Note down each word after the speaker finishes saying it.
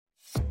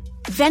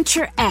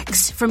Venture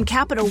X from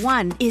Capital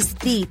One is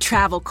the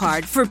travel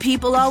card for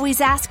people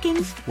always asking,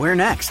 where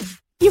next?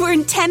 You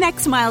earn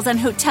 10x miles on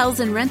hotels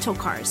and rental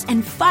cars,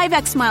 and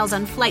 5x miles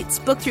on flights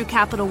booked through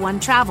Capital One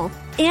Travel,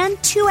 and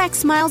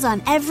 2x miles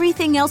on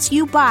everything else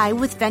you buy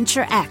with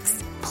Venture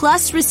X.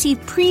 Plus,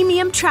 receive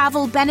premium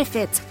travel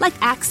benefits like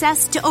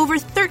access to over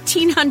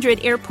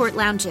 1,300 airport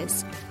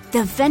lounges.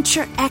 The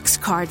Venture X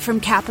card from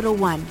Capital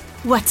One.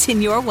 What's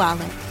in your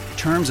wallet?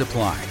 Terms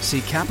apply. See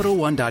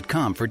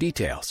CapitalOne.com for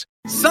details.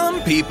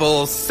 Some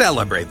people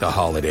celebrate the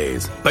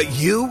holidays, but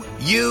you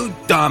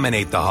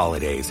dominate the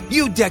holidays.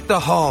 You deck the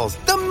halls,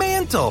 the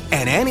mantle,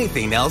 and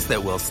anything else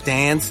that will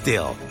stand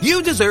still.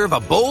 You deserve a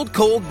bold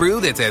cold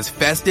brew that's as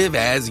festive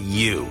as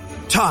you.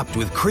 Topped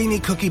with creamy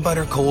cookie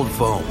butter cold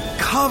foam,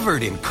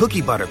 covered in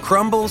cookie butter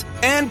crumbles,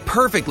 and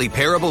perfectly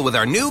pairable with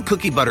our new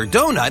cookie butter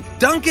donut,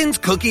 Dunkin's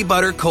Cookie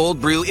Butter Cold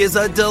Brew is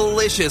a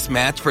delicious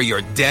match for your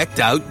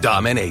decked-out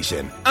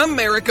domination.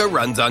 America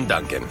runs on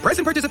Dunkin'. Price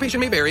and participation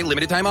may vary.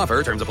 Limited time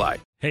offer. Terms apply.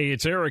 Hey,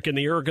 it's Eric, and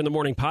the Eric in the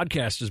Morning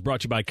podcast is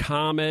brought to you by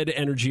ComEd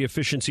Energy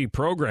Efficiency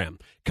Program.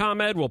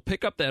 ComEd will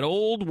pick up that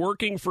old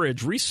working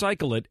fridge,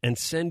 recycle it, and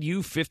send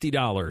you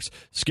 $50.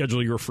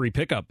 Schedule your free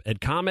pickup at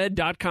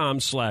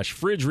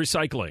ComEd.com/fridge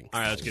recycling. All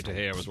right, let's get to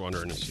Hey, I was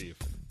wondering to see if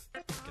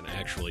I can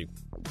actually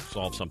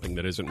solve something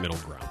that isn't middle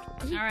ground.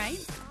 All right.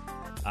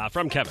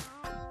 From Kevin.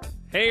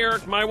 Hey,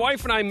 Eric, my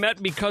wife and I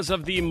met because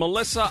of the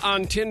Melissa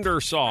on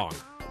Tinder song.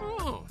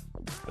 Oh.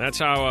 That's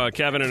how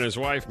Kevin and his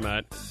wife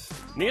met.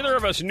 Neither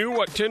of us knew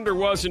what Tinder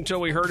was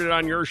until we heard it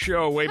on your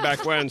show way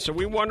back when, so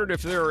we wondered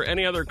if there were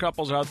any other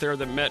couples out there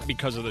that met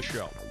because of the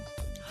show.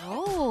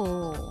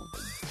 Oh,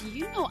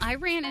 you know, I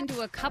ran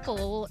into a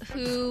couple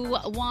who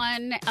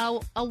won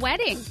a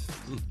wedding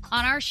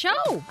on our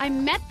show. I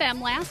met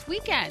them last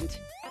weekend.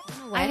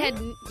 But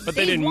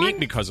they didn't meet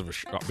because of our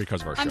show.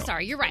 I'm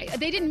sorry, you're right.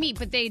 They didn't meet,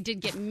 but they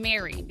did get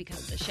married because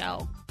of the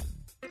show.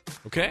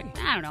 Okay.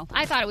 I don't know.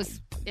 I thought it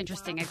was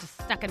interesting. It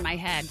just stuck in my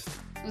head.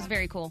 It was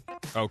very cool.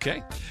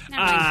 Okay.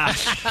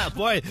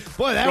 Boy,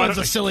 that was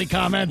a silly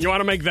comment. You want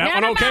to make that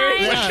one okay?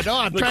 Yeah, no,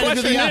 I'm the trying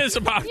to do question is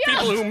about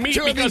people who meet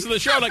because of the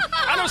show. Like,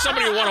 I know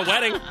somebody who won a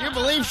wedding. You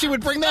believe she would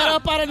bring that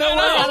up out of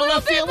nowhere? Out of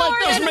left field like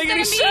that? Doesn't make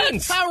any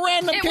sense. How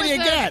random can you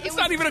get? It's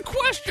not even a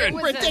question.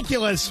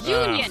 Ridiculous.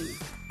 Union.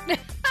 Yeah.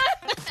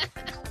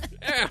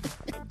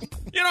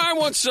 You know, I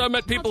once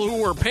met people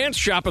who were pants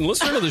shopping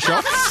listening to the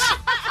show.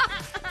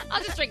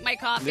 I'll just drink my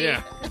coffee.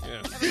 Yeah.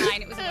 Never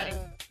mind. It was a wedding.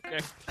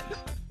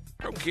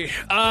 Okay.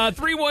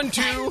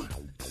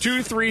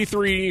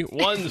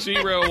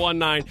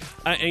 312-233-1019.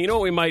 And you know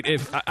what we might,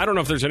 I don't know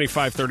if there's any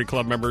 530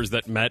 Club members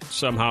that met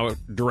somehow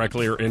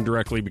directly or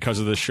indirectly because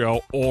of this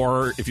show,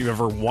 or if you've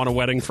ever won a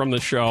wedding from the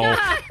show,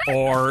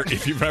 or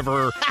if you've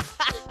ever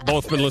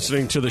both been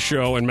listening to the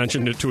show and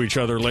mentioned it to each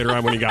other later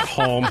on when you got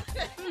home,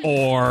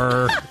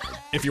 or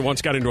if you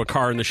once got into a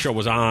car and the show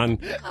was on,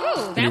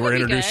 and you were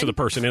introduced to the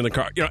person in the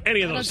car. You know,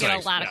 any of those things. I'll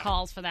get a lot of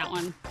calls for that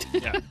one.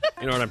 Yeah,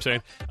 you know what I'm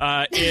saying?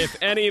 If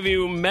any of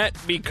you met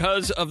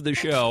because of the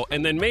show,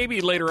 and then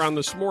maybe later on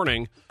this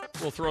morning,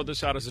 we'll throw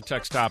this out as a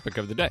text topic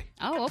of the day.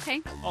 Oh,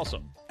 okay.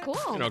 Also. Cool.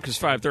 You know, because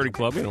 530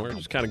 Club, you know, we're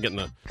just kind of getting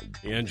the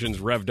engines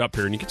revved up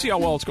here, and you can see how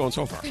well it's going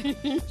so far.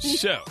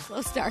 So.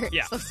 Slow start.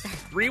 Yeah. Slow start.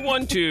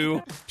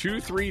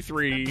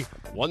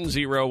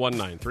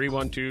 312-233-1019.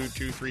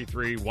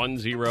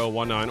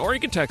 312-233-1019. Or you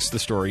can text the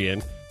story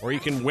in, or you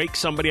can wake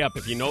somebody up.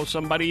 If you know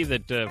somebody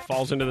that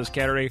falls into this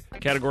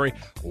category,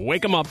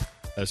 wake them up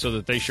so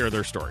that they share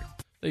their story.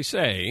 They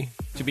say,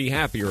 to be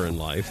happier in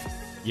life,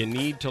 you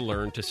need to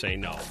learn to say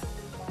no.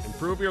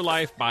 Improve your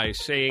life by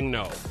saying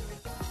no.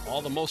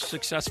 All the most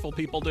successful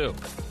people do.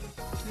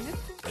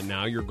 And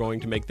now you're going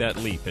to make that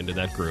leap into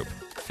that group.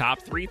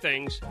 Top 3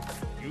 things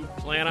you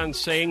plan on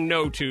saying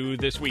no to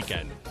this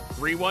weekend.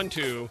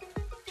 312-233-1019.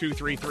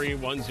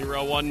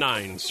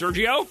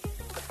 Sergio?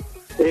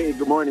 Hey,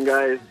 good morning,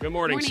 guys. Good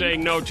morning.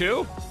 Saying no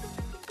to?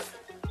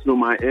 To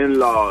my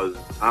in-laws.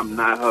 I'm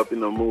not helping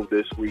them move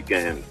this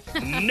weekend.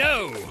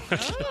 No.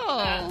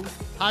 Oh.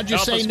 How'd you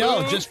say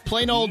no? Just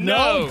plain old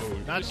no.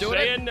 Not Just doing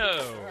saying it?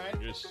 no.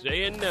 Right. Just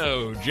saying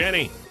no.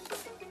 Jenny?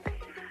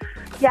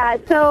 Yeah,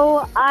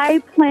 so I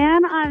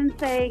plan on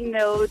saying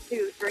no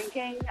to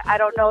drinking. I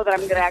don't know that I'm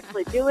going to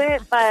actually do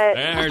it, but...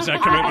 There's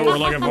that commitment we're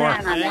looking for.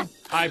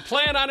 I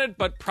plan on it,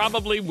 but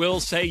probably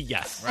will say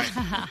yes. Right.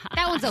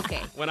 That one's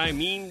okay. When I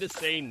mean to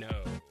say no.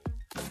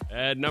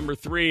 At number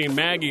 3,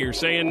 Maggie, you're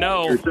saying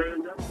no.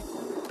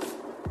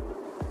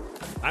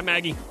 Hi,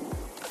 Maggie.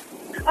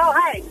 Oh,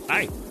 hi.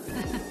 Hi.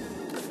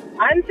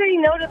 I'm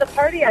saying no to the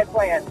party I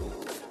planned.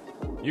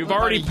 You've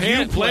already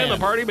planned the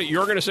party, but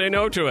you're going to say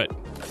no to it.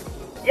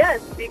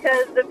 Yes,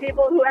 because the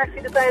people who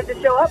actually decided to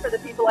show up are the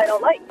people I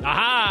don't like.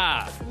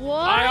 Aha! What?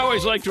 I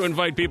always like to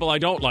invite people I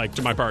don't like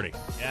to my party.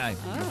 Yeah.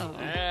 Oh.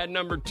 At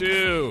number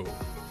 2,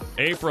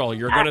 April,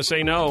 you're going to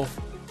say no.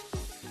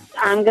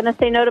 I'm going to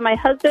say no to my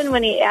husband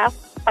when he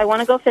asks if I want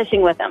to go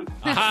fishing with him.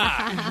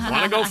 Aha!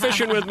 Want to go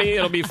fishing with me?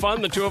 It'll be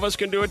fun. The two of us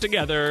can do it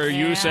together.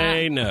 Yeah. You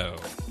say no.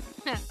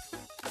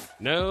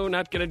 No,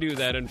 not going to do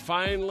that. And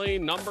finally,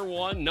 number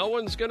one, no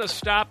one's going to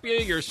stop you.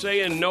 You're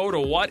saying no to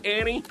what,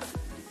 Annie?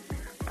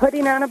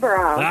 Putting on a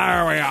bra.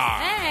 There we are.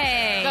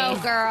 Hey.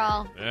 Go,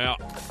 girl. Yeah.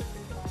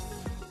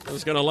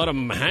 Just going to let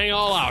them hang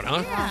all out,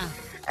 huh? Yeah.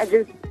 I'm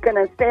just going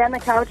to stay on the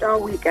couch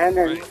all weekend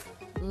and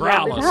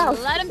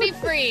Braless. Let him be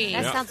free.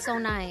 That Yeah. sounds so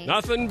nice.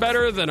 Nothing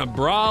better than a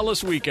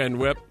braless weekend,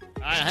 Whip.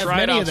 I have Try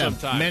it many out of them.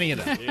 sometime. Many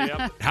of them.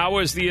 Yep. How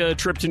was the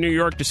trip to New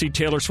York to see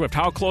Taylor Swift?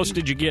 How close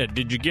did you get?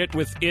 Did you get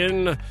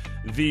within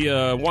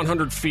the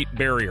 100 feet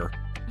barrier?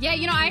 Yeah,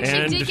 I actually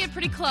And did get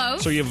pretty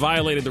close. So you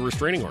violated the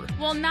restraining order.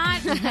 Well,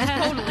 not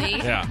totally.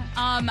 Yeah.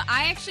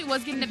 I actually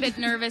was getting a bit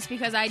nervous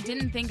because I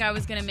didn't think I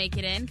was going to make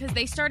it in because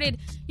they started,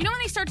 when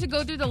they start to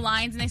go through the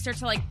lines and they start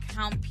to like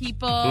count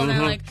people and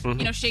they're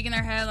like, shaking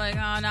their head like,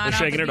 oh, no. They're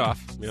shaking it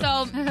off. Yeah.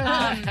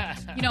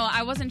 So,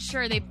 I wasn't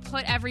sure. They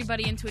put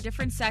everybody into a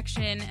different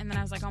section and then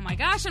I was like, oh my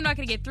gosh, I'm not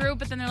going to get through.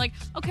 But then they're like,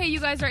 okay, you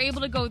guys are able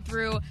to go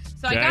through.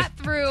 So Okay. I got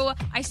through.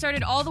 I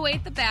started all the way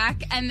at the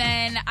back and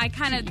then I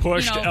kind of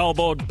Pushed,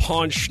 elbowed,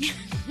 punched,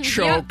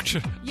 choked.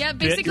 Yeah, bit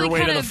basically your way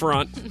to kind the of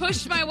front.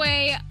 pushed my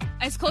way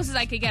as close as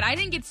I could get. I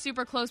didn't get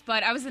super close,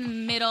 but I was in the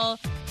middle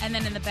and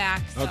then in the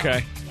back. So,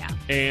 Okay. Yeah.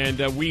 And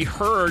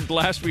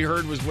last we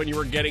heard was when you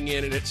were getting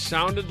in, and it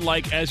sounded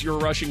like as you were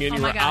rushing in, Oh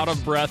you my were gosh. out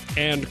of breath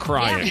and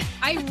crying. Yeah,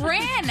 I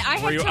ran. I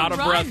had Were you to out of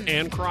run. breath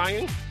and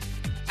crying?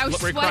 I was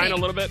Were you sweating. crying a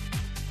little bit?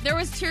 There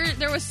was tears.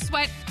 There was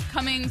sweat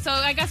coming, so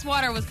I guess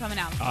water was coming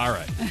out. All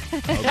right.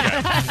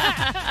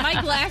 My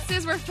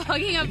glasses were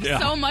fogging up Yeah.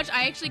 so much,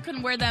 I actually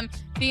couldn't wear them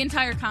the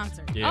entire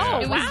concert. Yeah.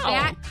 It was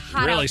that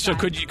hot Really? So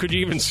outside. could you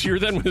even see her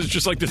then? It was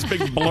just like this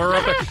big blur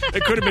up there.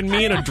 It could have been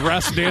me in a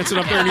dress dancing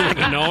up there and you wouldn't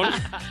have known.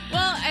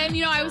 Well,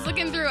 and I was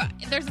looking through.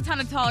 There's a ton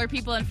of taller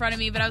people in front of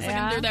me, but I was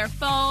looking through their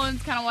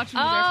phones, kind of watching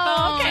through their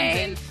phones,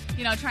 okay. and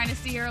trying to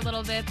see her a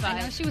little bit. But I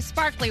know she was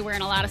sparkly,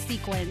 wearing a lot of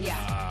sequins.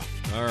 Yeah.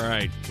 All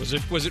right. Was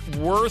it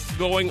worth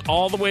going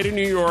all the way to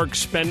New York,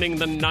 spending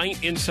the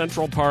night in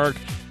Central Park,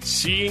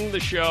 seeing the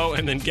show,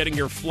 and then getting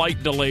your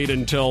flight delayed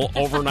until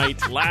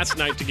overnight last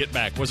night to get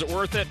back? Was it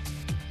worth it?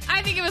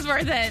 I think it was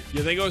worth it.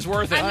 You think it was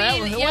worth it?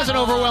 It wasn't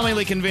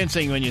overwhelmingly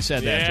convincing when you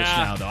said that just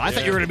Yeah. now, though. I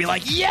thought you were going to be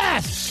like,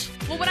 yes!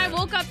 Well, when I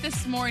woke up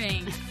this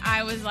morning,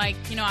 I was like,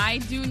 I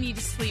do need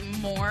to sleep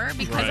more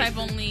because Right. I've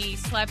only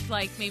slept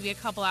like maybe a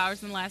couple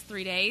hours in the last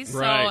 3 days.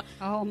 Right.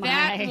 Oh, my.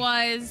 That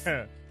was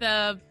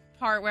the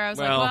part where I was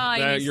like, well, I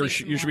need to you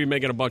sleep should be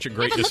making a bunch of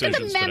great But look at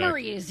decisions the today.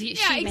 memories she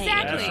made.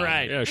 exactly. That's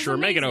right. Yeah, sure.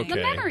 It's Make it amazing.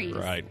 okay. The memories.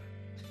 Right.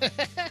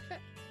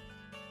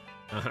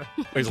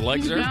 His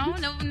legs there?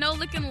 No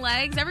licking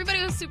legs.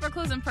 Everybody was super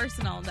close and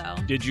personal, though.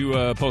 Did you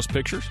post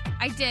pictures?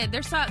 I did.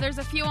 There's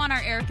a few on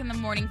our Eric in the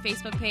Morning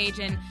Facebook page,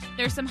 and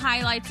there's some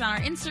highlights on our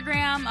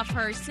Instagram of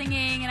her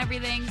singing and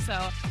everything.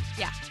 So,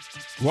 yeah.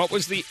 What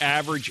was the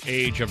average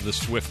age of the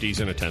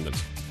Swifties in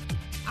attendance?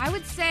 I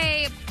would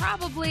say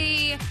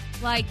probably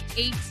like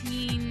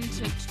 18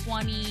 to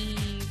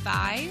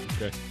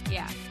 25. Okay.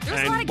 Yeah. There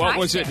was a lot And of what guys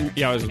was it? there.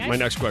 Yeah, was my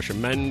next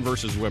question. Men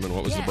versus women.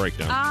 What was the Yeah.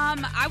 breakdown?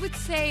 I would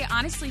say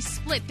honestly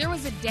split. There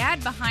was a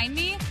dad behind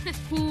me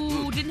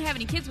who didn't have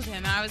any kids with him,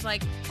 and I was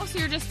like, "Oh, so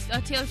you're just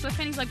a Taylor Swift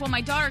fan?" He's like, "Well,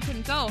 my daughter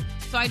couldn't go,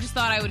 so I just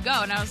thought I would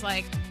go," and I was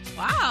like,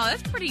 "Wow,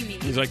 that's pretty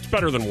neat." He's like, it's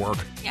better than work.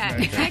 Yeah,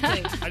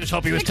 exactly. I just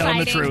hope he was telling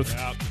the Exciting. truth.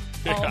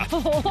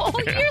 Oh,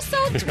 you're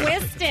so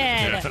twisted.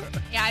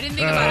 Yeah, I didn't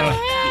think about it.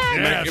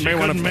 Yes, you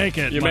couldn't make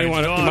it. You might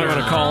want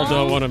to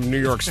call one of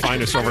New York's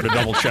finest over to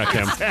double check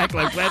him.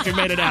 Exactly. I'm glad you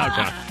made it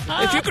out.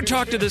 If you could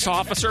talk to this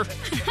officer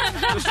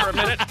just for a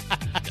minute.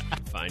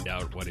 Find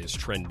out what is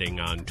trending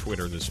on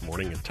Twitter this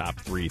morning. The top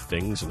 3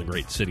 things in the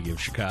great city of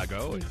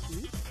Chicago.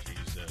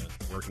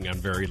 She's working on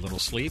very little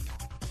sleep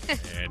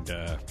and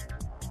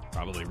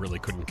probably really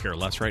couldn't care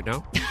less right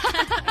now.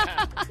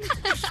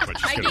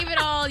 I gave it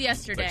all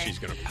yesterday. But she's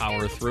going to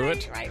power through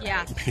it.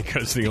 Yeah.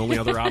 Because the only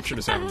other option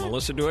is having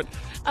Melissa do it.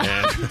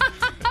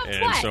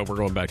 And so we're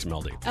going back to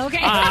Mel D. Okay.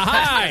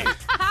 Hi.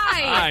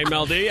 Hi. Hi,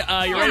 Mel D. You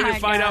ready my to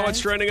find out gosh. what's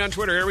trending on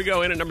Twitter? Here we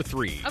go. In at number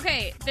 3.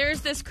 Okay,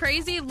 there's this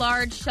crazy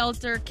large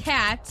shelter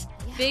cat,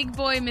 Big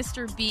Boy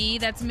Mr. B,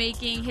 that's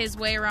making his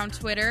way around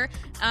Twitter.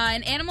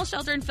 An animal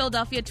shelter in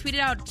Philadelphia tweeted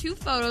out 2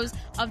 photos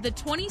of the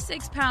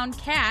 26-pound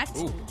cat,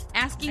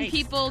 asking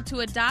people to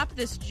adopt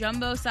this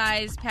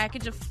jumbo-sized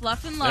package of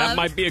fluff and love. That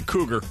might be a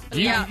cougar.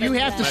 You have to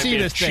Might see be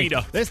a this thing.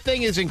 cheetah. This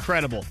thing is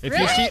incredible. If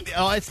you Really?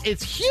 see,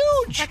 it's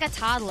huge. Like a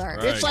toddler.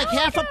 Right. It's like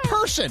half a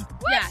person.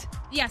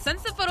 Yeah,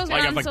 since the photos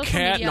Like went if on a social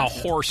cat media. and a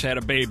horse had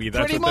a baby.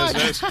 That's Pretty what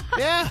much. this is?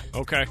 Yeah.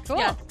 Okay. Cool.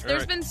 Yeah, All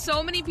there's right. been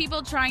so many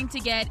people trying to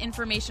get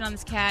information on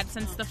this cat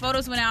since the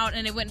photos went out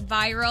and it went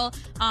viral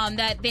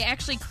that they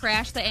actually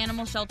crashed the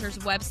animal shelter's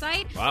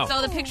website. Wow.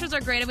 So the pictures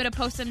are great. I'm going to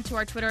post them to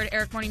our Twitter at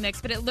Eric Morning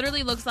Mix, but it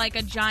literally looks like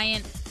a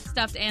giant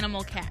stuffed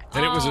animal cat.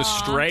 And it was a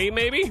stray,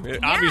 maybe?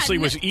 It obviously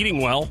was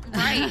eating well.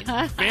 Right.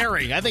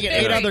 Very. I think it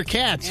Very. ate other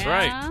cats.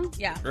 Right.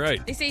 Yeah.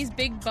 Right. They say he's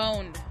big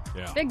boned.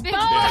 Yeah. Big bone. Oh,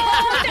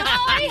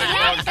 I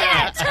hate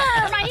that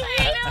term. I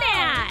hate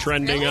that.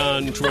 Trending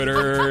on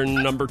Twitter,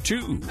 number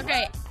 2.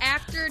 Okay,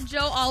 actor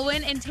Joe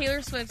Alwyn and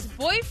Taylor Swift's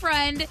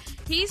boyfriend.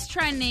 He's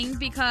trending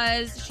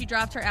because she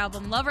dropped her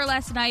album Lover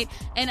last night,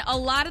 and a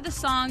lot of the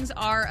songs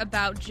are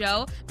about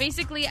Joe.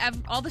 Basically,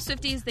 all the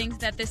Swifties think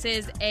that this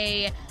is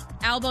a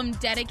album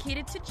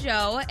dedicated to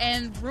Joe,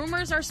 and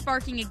rumors are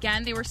sparking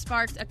again. They were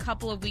sparked a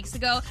couple of weeks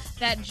ago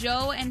that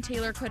Joe and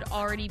Taylor could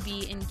already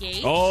be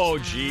engaged. Oh,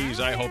 geez,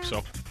 I hope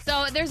so.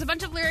 So there's a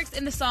bunch of lyrics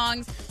in the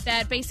songs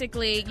that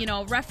basically,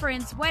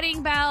 reference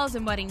wedding bells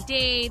and wedding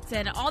dates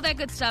and all that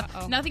good stuff.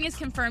 Uh-oh. Nothing is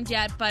confirmed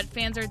yet, but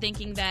fans are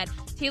thinking that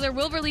Taylor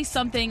will release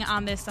something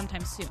on this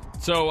sometime soon.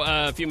 So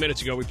a few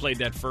minutes ago, we played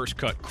that first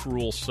cut,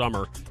 Cruel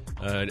Summer.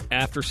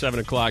 After 7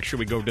 o'clock, should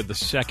we go to the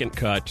second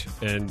cut?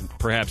 And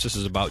perhaps this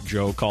is about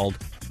Joe, called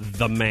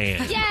The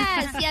Man.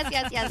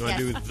 Yes. You want to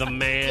do The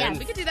Man?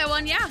 We could do that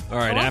one, yeah. All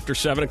right, after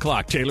 7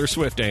 o'clock, Taylor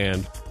Swift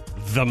and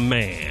The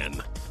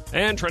Man.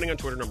 And trending on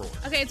Twitter, number 1.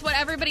 Okay, it's what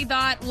everybody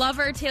thought.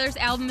 Lover, Taylor's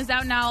album is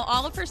out now.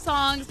 All of her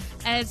songs,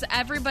 as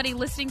everybody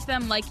listening to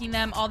them, liking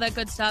them, all that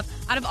good stuff.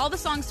 Out of all the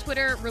songs,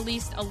 Twitter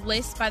released a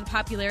list by the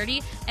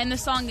popularity, and the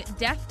song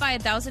Death by a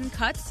Thousand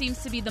Cuts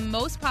seems to be the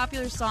most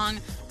popular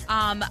song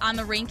on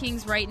the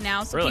rankings right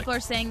now. So Really? people are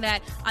saying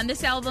that on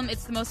this album,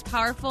 it's the most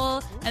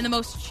powerful and the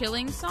most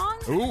chilling song.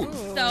 Ooh.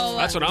 So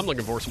That's what I'm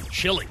looking for, some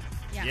chilling.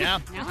 Yeah.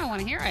 Now I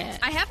want to hear it.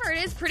 I have heard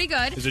it's pretty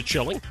good. Is it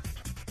chilling?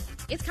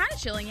 It's kind of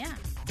chilling, yeah.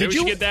 Maybe we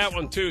you- should get that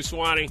one, too,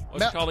 Swanee.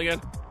 What's it called again?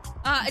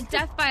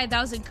 Death by a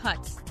Thousand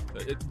Cuts.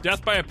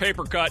 Death by a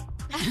Paper Cut.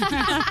 Get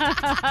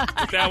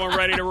that one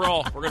ready to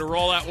roll. We're going to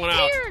roll that one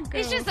out.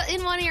 It's just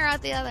in one ear,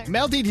 out the other.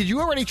 Mel D, did you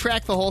already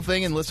track the whole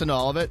thing and listen to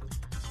all of it?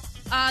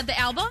 The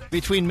album?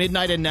 Between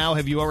midnight and now,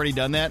 have you already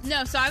done that?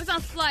 No, so I was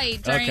on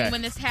flight during Okay.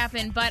 when this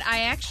happened, but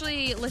I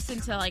actually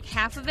listened to like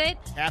half of it.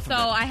 Half of so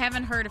it. I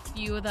haven't heard a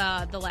few of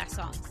the last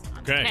songs.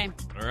 Okay.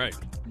 All right.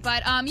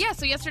 But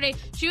so yesterday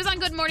she was on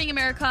Good Morning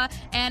America,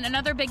 and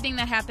another big thing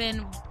that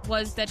happened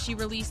was that she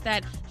released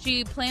that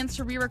she plans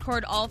to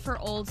re-record all of her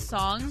old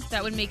songs.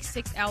 That would make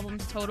 6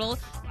 albums total,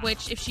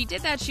 which if she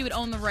did that, she would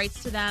own the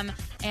rights to them,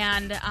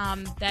 and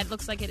that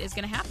looks like it is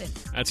going to happen.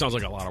 That sounds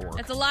like a lot of work.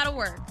 It's a lot of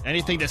work.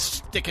 Anything to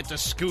stick it to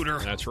Scooter.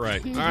 That's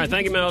right. All right,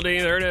 thank you, Melody.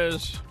 There it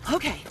is.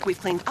 Okay, we've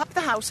cleaned up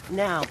the house.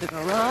 Now the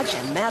garage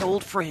and that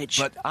old fridge.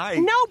 But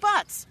No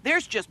buts.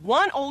 There's just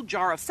one old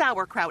jar of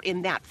sauerkraut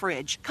in that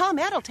fridge.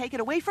 ComEd will take it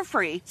away for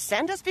free.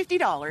 Send us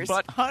 $50.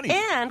 But, honey...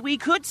 And we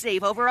could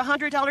save over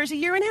 $100 a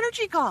year in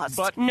energy costs.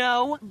 But...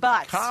 No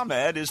buts.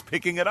 ComEd is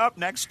picking it up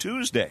next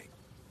Tuesday.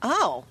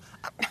 Oh.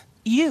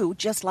 You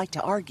just like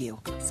to argue.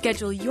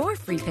 Schedule your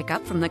free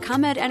pickup from the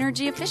ComEd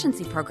Energy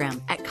Efficiency Program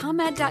at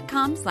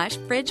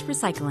ComEd.com/fridge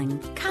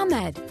recycling.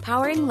 ComEd,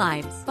 powering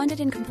lives.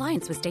 Funded in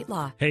compliance with state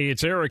law. Hey,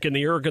 it's Eric, and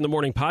the Eric in the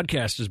Morning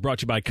podcast is brought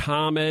to you by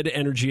ComEd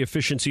Energy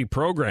Efficiency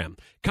Program.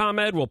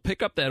 ComEd will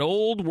pick up that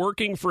old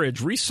working fridge,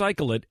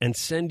 recycle it, and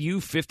send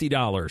you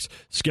 $50.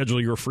 Schedule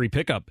your free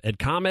pickup at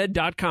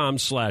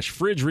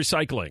ComEd.com/fridge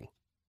recycling.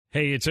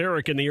 Hey, it's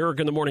Eric, and the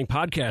Eric in the Morning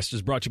podcast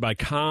is brought to you by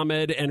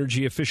ComEd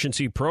Energy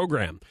Efficiency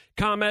Program.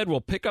 ComEd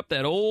will pick up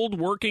that old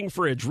working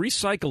fridge,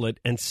 recycle it,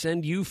 and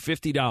send you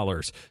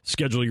 $50.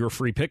 Schedule your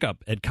free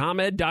pickup at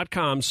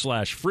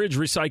ComEd.com/fridge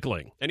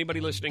recycling. Anybody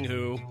listening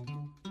who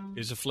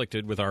is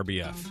afflicted with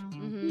RBF?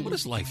 Mm-hmm. What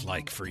is life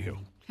like for you?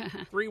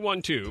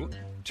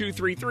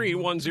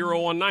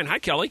 312-233-1019. Hi,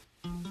 Kelly.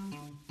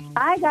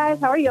 Hi, guys.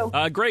 How are you?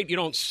 Great. You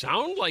don't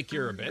sound like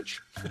you're a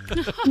bitch.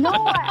 No,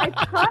 I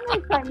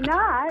promise I'm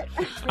not.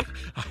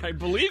 I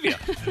believe you.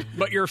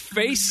 But your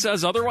face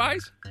says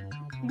otherwise?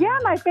 Yeah,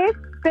 my face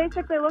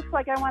basically looks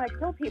like I want to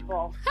kill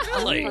people.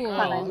 Really?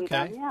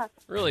 Okay. Yeah.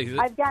 Really?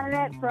 I've gotten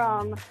it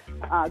from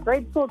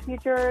grade school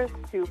teachers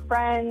to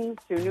friends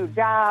to new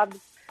jobs,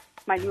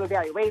 my new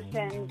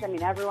evaluations. I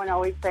mean, everyone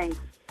always thinks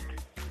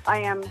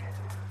I'm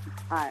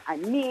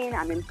mean,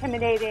 I'm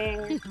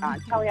intimidating.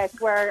 Kelly, I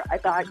swear, I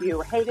thought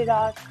you hated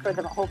us for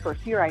the whole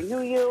first year I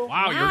knew you.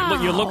 Wow.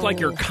 You look like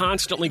you're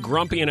constantly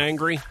grumpy and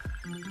angry.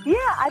 Yeah,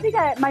 I think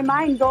my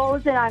mind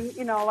goes and I'm,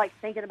 like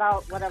thinking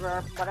about what I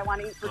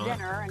want to eat for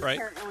dinner. And right.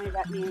 apparently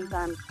that means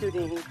I'm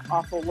shooting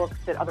awful looks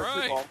at other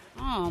people.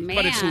 Oh, man.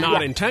 But it's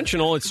not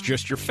intentional. It's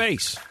just your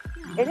face.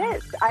 It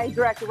is. I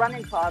direct a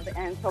running club,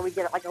 and so we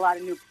get like a lot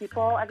of new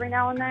people every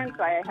now and then.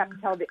 So I have to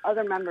tell the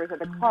other members of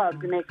the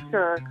club to make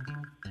sure,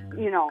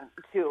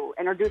 to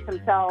introduce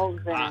themselves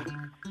and,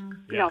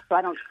 so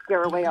I don't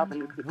scare away up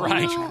any people.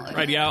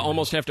 Right. Yeah, I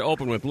almost have to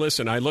open with,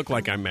 listen, I look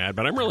like I'm mad,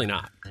 but I'm really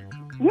not.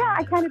 Yeah,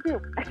 I kind of do.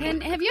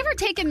 And have you ever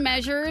taken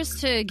measures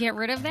to get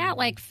rid of that,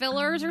 like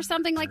fillers or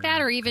something like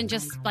that, or even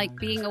just like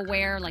being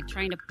aware, like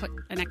trying to put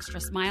an extra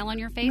smile on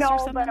your face or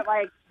something? But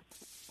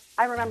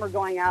I remember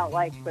going out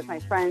like with my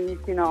friends,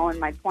 in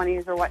my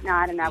 20s or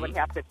whatnot, and I would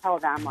have to tell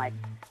them like,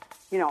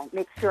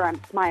 make sure I'm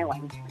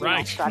smiling.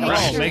 Right.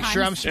 Make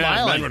sure I'm smiling.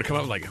 Yeah, men would come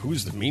up like,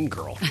 who's the mean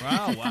girl?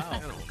 Wow.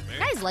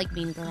 Guys like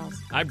mean girls.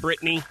 Hi,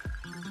 Brittany.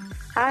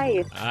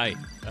 Hi. Hi.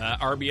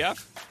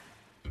 RBF?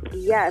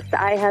 Yes,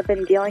 I have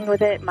been dealing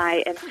with it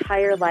my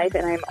entire life,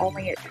 and I'm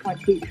only at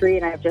 23,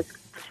 and I've just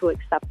come to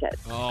accept it.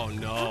 Oh,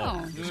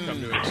 no. Just come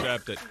to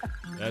accept it.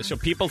 So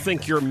people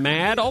think you're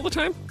mad all the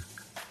time?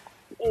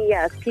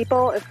 Yes,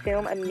 people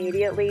assume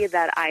immediately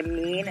that I'm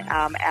mean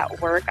at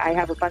work. I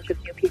have a bunch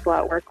of new people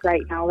at work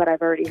right now that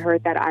I've already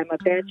heard that I'm a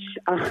bitch.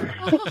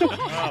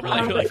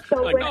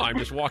 No, I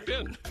just walked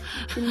in.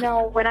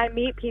 No, when I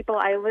meet people,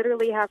 I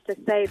literally have to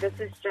say, this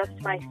is just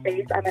my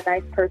face. I'm a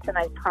nice person,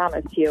 I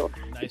promise you.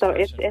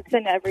 It's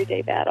an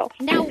everyday battle.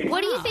 Now,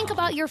 what do you think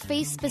about your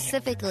face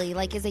specifically?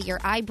 Like, is it your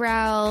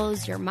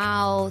eyebrows, your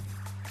mouth?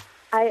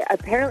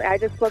 I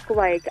just look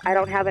like I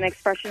don't have an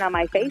expression on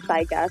my face,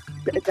 I guess.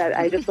 That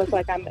I just look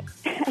like I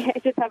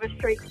just have a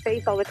straight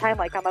face all the time,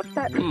 like I'm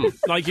upset.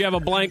 Like you have a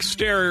blank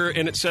stare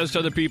and it says to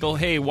other people,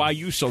 hey, why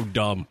you so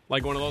dumb?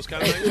 Like one of those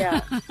kind of things?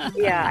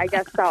 Yeah, I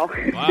guess so.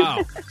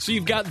 Wow. So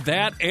you've got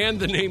that and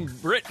the name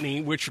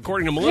Brittany, which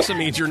according to Melissa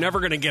means you're never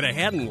going to get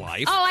ahead in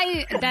life.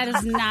 Oh, that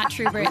is not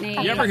true,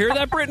 Brittany. You ever hear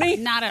that, Brittany?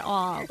 Not at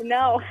all.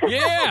 No.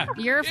 Yeah.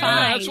 You're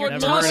fine. That's what You're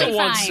Melissa totally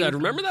once fine. said.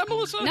 Remember that,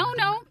 Melissa? No.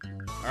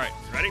 All right,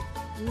 ready?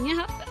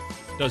 Yeah.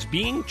 Does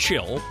being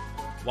chill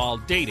while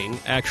dating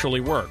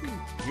actually work?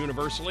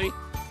 Universally,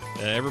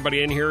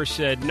 everybody in here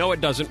said, no,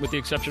 it doesn't, with the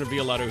exception of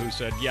Violetta, who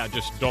said, yeah,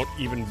 just don't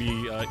even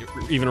be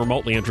even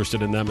remotely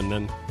interested in them, and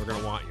then we're going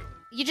to want you.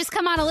 You just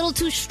come out a little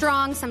too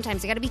strong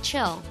sometimes. You got to be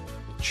chill.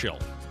 Chill.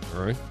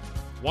 All right.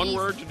 One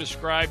word to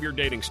describe your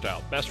dating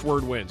style. Best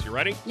word wins. You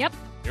ready? Yep.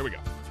 Here we go.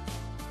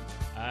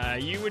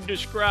 You would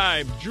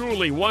describe,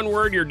 Julie, one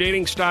word, your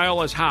dating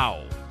style as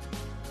how?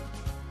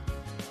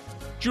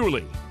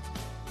 Julie.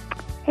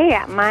 Hey,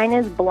 mine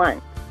is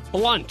blunt.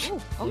 Blunt. Ooh,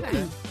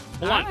 okay.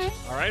 Blunt.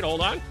 All right,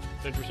 hold on.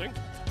 It's interesting.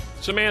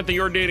 Samantha,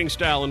 your dating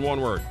style in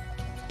one word.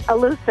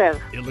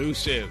 Elusive.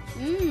 Elusive.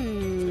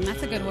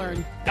 That's a good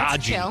word. That's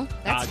Dodgy. chill.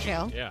 That's Dodgy.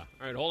 chill. Yeah.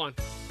 All right, hold on.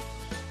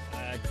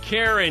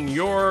 Karen,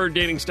 your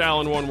dating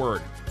style in one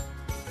word.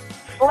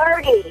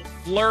 Flirty.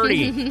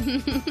 Flirty.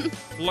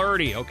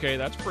 Flirty. Okay,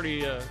 that's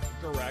pretty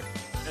correct.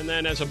 And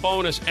then as a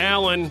bonus,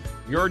 Alan,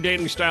 your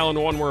dating style in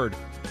one word.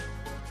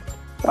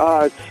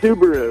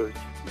 Subarus.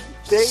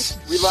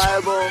 Safe,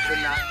 reliable, but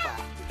not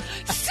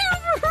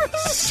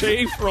flashy.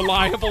 Safe,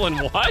 reliable, and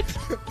what?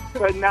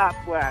 But not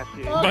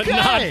flashy. But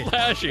not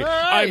flashy.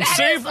 Right. I'm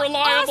safe,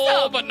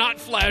 reliable, but not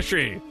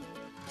flashy.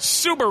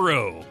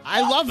 Subaru.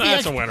 I love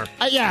That's a winner.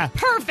 Yeah.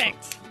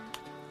 Perfect.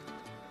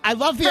 I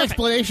love the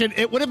explanation.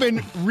 It would have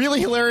been really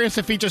hilarious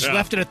if he just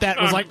left it at that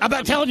and was like, I'm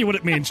not telling you what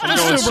it means. I'm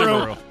Just going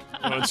Subaru. Subaru.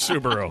 Going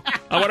Subaru.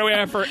 What do we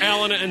have for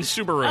Alan and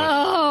Subaru?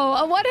 Oh,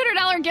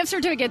 a $100 gift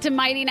certificate to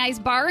Mighty Nice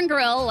Bar and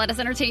Grill. Let us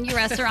entertain you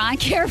restaurant.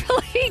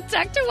 Carefully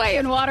tucked away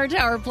in Water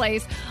Tower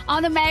Place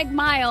on the Mag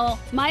Mile.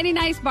 Mighty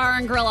Nice Bar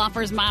and Grill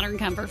offers modern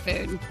comfort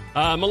food.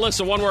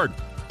 Melissa, one word.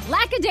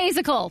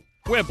 Lackadaisical.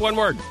 Whip, one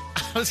word.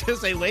 I was going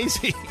to say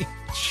lazy.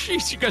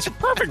 Jeez, you guys are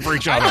perfect for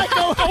each other.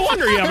 No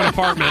wonder you have an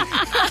apartment.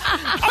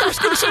 I was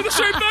going to say the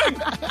same thing.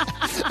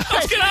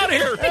 Let's get out of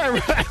here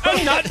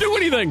and not do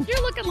anything.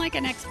 You're looking like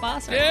an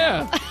ex-boss right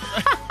Yeah.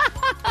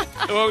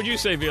 What would you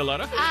say,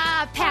 Violetta?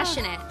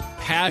 Passionate.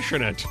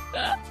 Passionate.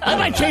 I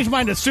might change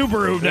mine to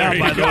Subaru now, There you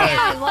by the go. way.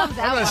 I love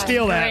that I'm going one. to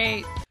steal that.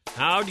 Great.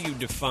 How do you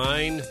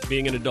define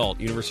being an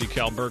adult? University of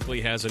Cal Berkeley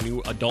has a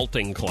new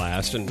adulting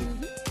class, and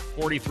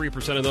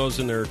 43% of those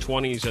in their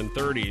 20s and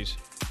 30s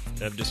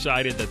have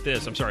decided that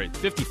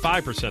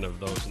 55% of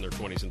those in their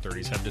 20s and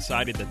 30s have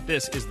decided that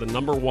this is the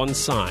number one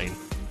sign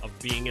of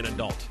being an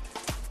adult.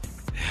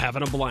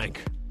 Having a blank.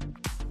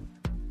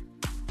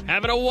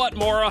 Having a what,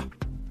 Maura?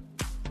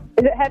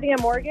 Is it having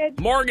a mortgage?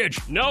 Mortgage.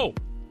 No.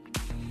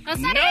 That's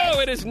not No,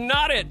 it is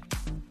not it.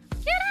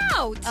 Get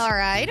out. All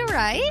right.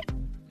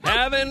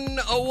 Having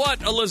a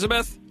what,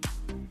 Elizabeth?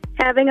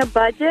 Having a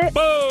budget?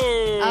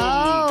 Boom!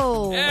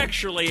 Oh.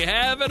 Actually,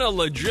 having a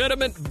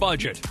legitimate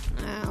budget.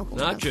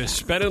 Not just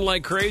spending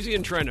like crazy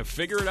and trying to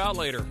figure it out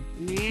later.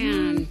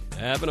 Man.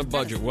 Having a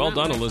budget. Well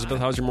done, Elizabeth.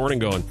 How's your morning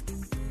going?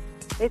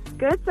 It's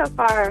good so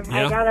far.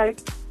 Yeah. I gotta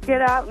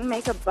get out and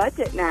make a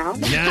budget now. I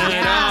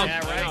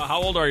know.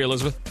 How old are you,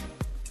 Elizabeth?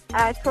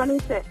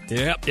 26.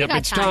 Yep, got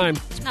it's time.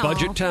 time. It's Aw.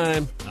 budget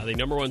time. The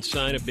number one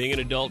sign of being an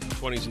adult in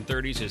 20s and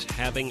 30s is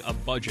having a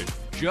budget.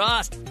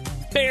 Just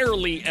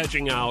barely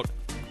edging out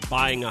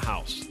buying a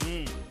house.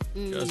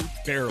 Just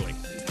barely.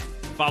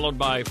 Followed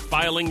by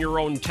filing your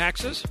own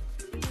taxes.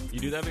 You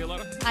do that,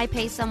 Violetta? I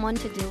pay someone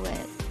to do it.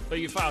 But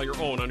you file your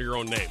own under your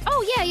own name.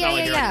 Oh, yeah, Not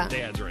like you're yeah. on your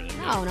dad's or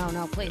anything.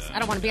 No, please. I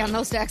don't want to be on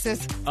those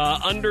taxes.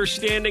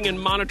 Understanding and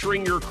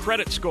monitoring your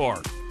credit score.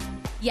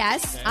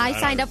 Yes, I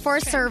signed up for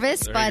a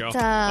service, There but you go.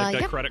 Like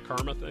that yep. Credit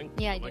Karma thing?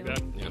 Yeah, I like do.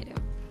 That? I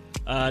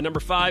Yeah. do. Number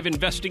 5,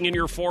 investing in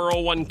your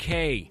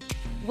 401k.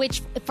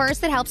 Which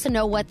first it helps to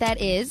know what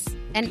that is,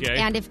 and Okay.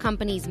 and if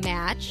companies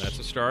match. That's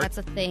a start. That's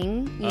a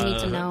thing you need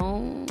to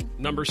know.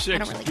 Number 6,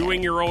 don't really get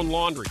doing your own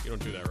laundry. You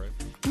don't do that, right?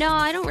 No,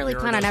 I don't really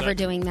Your plan mom on does ever that?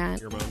 doing that.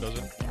 Your mom does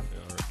it? Yeah.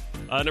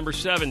 All right. Number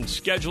 7,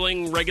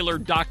 scheduling regular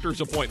doctor's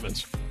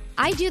appointments.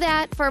 I do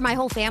that for my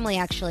whole family,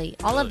 actually.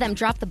 All of them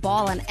drop the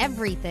ball on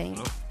everything.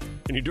 Oh.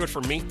 Can you do it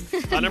for me?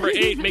 Number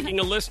 8, making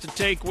a list to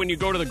take when you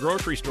go to the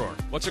grocery store.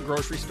 What's a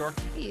grocery store?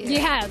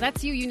 Yeah,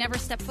 that's you. You never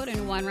step foot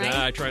in one, right?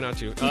 I try not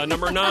to.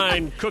 Number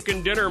 9,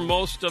 cooking dinner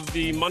most of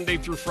the Monday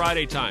through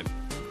Friday time.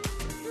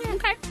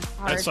 Okay.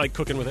 That's like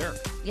cooking with Eric.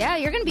 Yeah,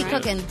 you're going to be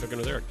cooking. Cooking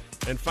with Eric.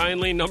 And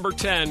finally, number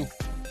 10,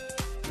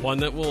 one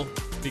that will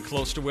be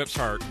close to Whip's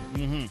heart.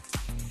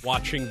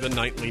 Watching the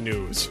nightly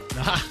news.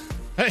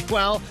 Hey,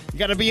 well, you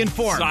got to be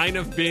informed. Sign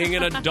of being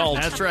an adult.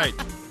 That's right.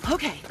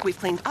 Okay, we've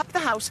cleaned up the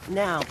house.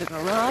 Now the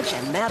garage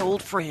and that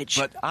old fridge.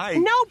 But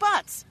No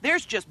buts.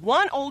 There's just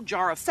one old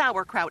jar of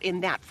sauerkraut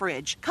in that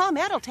fridge.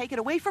 ComEd will take it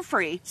away for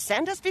free.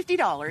 Send us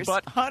 $50.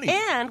 But, honey.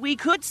 And we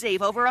could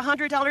save over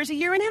 $100 a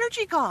year in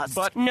energy costs.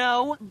 But-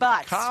 No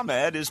buts.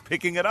 ComEd is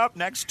picking it up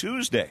next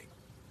Tuesday.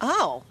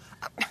 Oh.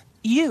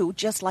 You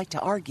just like to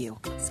argue.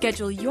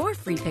 Schedule your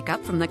free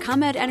pickup from the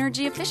ComEd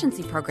Energy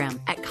Efficiency Program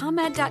at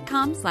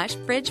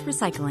ComEd.com/fridge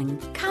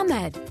recycling.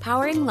 ComEd,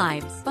 powering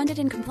lives. Funded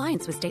in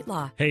compliance with state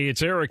law. Hey,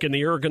 it's Eric, and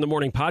the Eric in the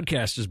Morning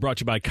podcast is brought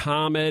to you by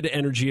ComEd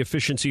Energy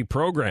Efficiency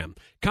Program.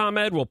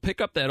 ComEd will pick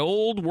up that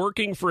old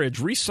working fridge,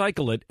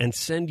 recycle it, and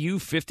send you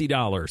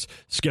 $50.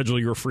 Schedule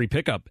your free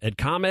pickup at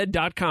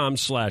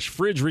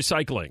ComEd.com/fridge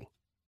recycling.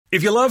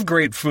 If you love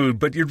great food,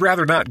 but you'd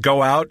rather not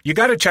go out, you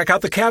got to check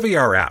out the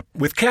Caviar app.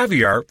 With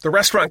Caviar, the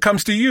restaurant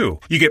comes to you.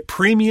 You get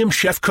premium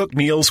chef-cooked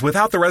meals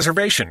without the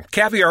reservation.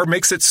 Caviar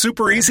makes it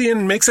super easy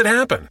and makes it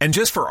happen. And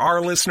just for our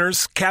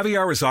listeners,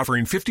 Caviar is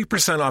offering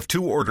 50% off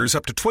 2 orders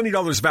up to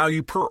 $20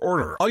 value per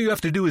order. All you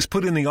have to do is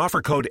put in the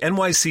offer code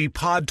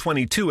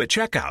NYCPOD22 at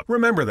checkout.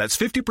 Remember, that's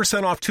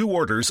 50% off 2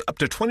 orders up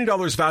to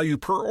 $20 value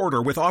per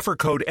order with offer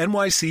code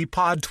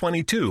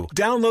NYCPOD22.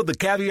 Download the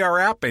Caviar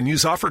app and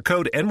use offer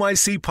code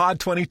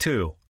NYCPOD22.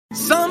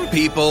 Some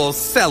people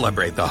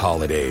celebrate the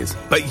holidays,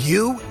 but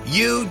you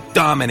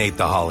dominate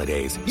the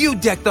holidays. You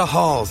deck the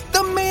halls,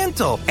 the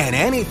mantle, and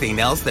anything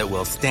else that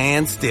will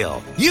stand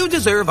still. You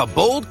deserve a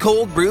bold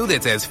cold brew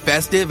that's as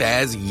festive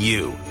as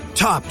you.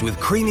 Topped with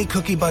creamy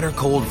cookie butter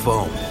cold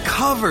foam,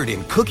 covered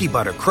in cookie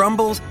butter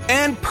crumbles,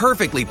 and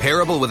perfectly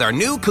pairable with our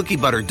new cookie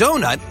butter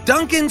donut,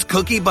 Dunkin's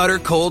Cookie Butter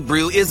Cold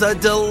Brew is a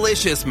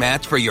delicious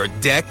match for your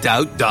decked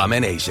out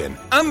domination.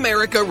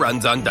 America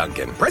runs on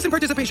Dunkin'. Price and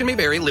participation may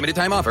vary. Limited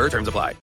time offer. Terms apply.